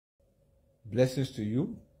Blessings to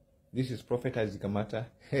you. This is Prophet Amata.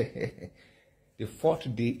 The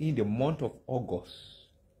fourth day in the month of August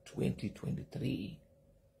 2023.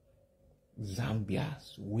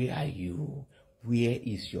 Zambians, where are you? Where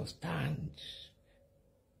is your stand?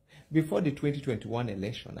 Before the 2021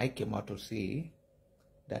 election, I came out to say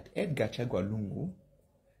that Edgar Chagwa Lungu,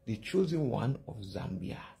 the chosen one of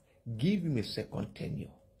Zambia, give him a second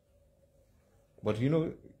tenure. But you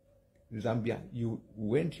know, Zambia, you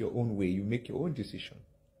went your own way, you make your own decision.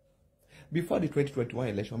 Before the 2021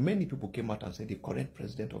 election, many people came out and said the current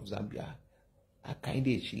president of Zambia,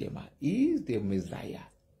 Hakainde Hichilema, is the Messiah.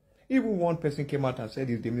 Even one person came out and said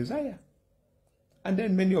he's the Messiah. And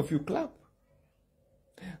then many of you clap.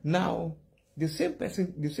 Now, the same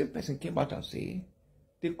person came out and said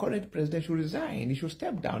the current president should resign, he should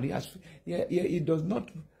step down. He does not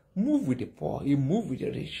move with the poor, he moves with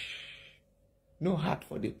the rich. No heart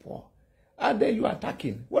for the poor. And then you are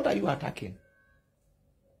attacking. What are you attacking?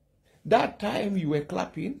 That time you were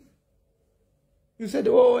clapping. You said,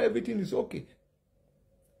 oh, everything is okay.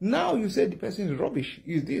 Now you said the person is rubbish.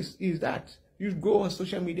 Is this, is that. You go on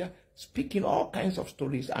social media speaking all kinds of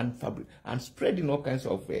stories and spreading all kinds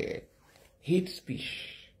of hate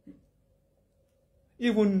speech.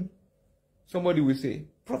 Even somebody will say,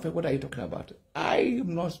 Prophet, what are you talking about? I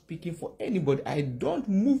am not speaking for anybody. I don't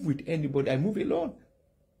move with anybody. I move alone.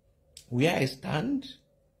 Where I stand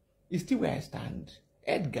is still where I stand.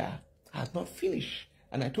 Edgar has not finished.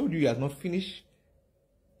 And I told you he has not finished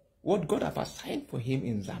what God has assigned for him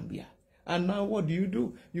in Zambia. And now what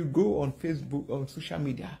do? You go on Facebook, on social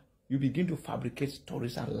media. You begin to fabricate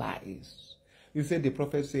stories and lies. You said the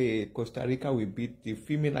prophet said Costa Rica will beat the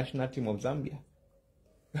female national team of Zambia.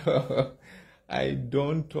 I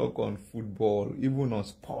don't talk on football, even on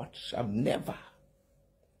sports. I've never.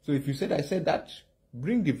 So if you said I said that,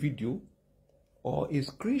 bring the video or a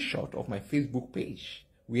screenshot of my Facebook page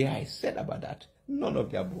where I said about that. None of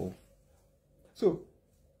the above. So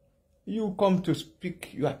you come to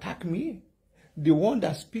speak, you attack me. The one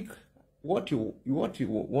that speak what you want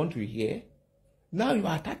to hear, now you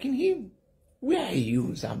are attacking him. Where are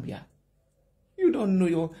you, Zambia? You don't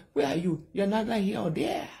know where are you? You're neither here or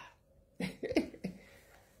there.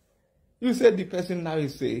 You said the person now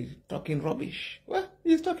is talking rubbish. Well,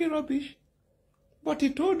 he's talking rubbish. But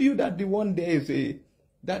he told you that the one day is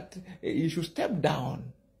that you should step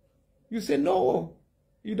down. You say, no,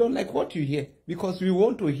 you don't like what you hear because we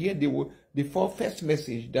want to hear the first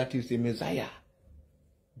message that is the Messiah.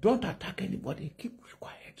 Don't attack anybody. Keep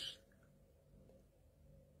quiet.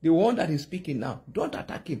 The one that is speaking now, don't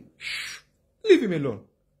attack him. Shh. Leave him alone.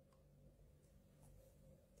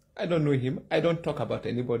 I don't know him. I don't talk about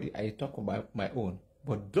anybody. I talk about my own.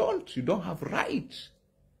 But you don't have right.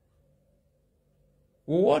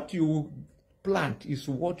 What you plant is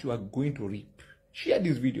what you are going to reap. Share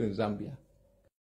this video in Zambia.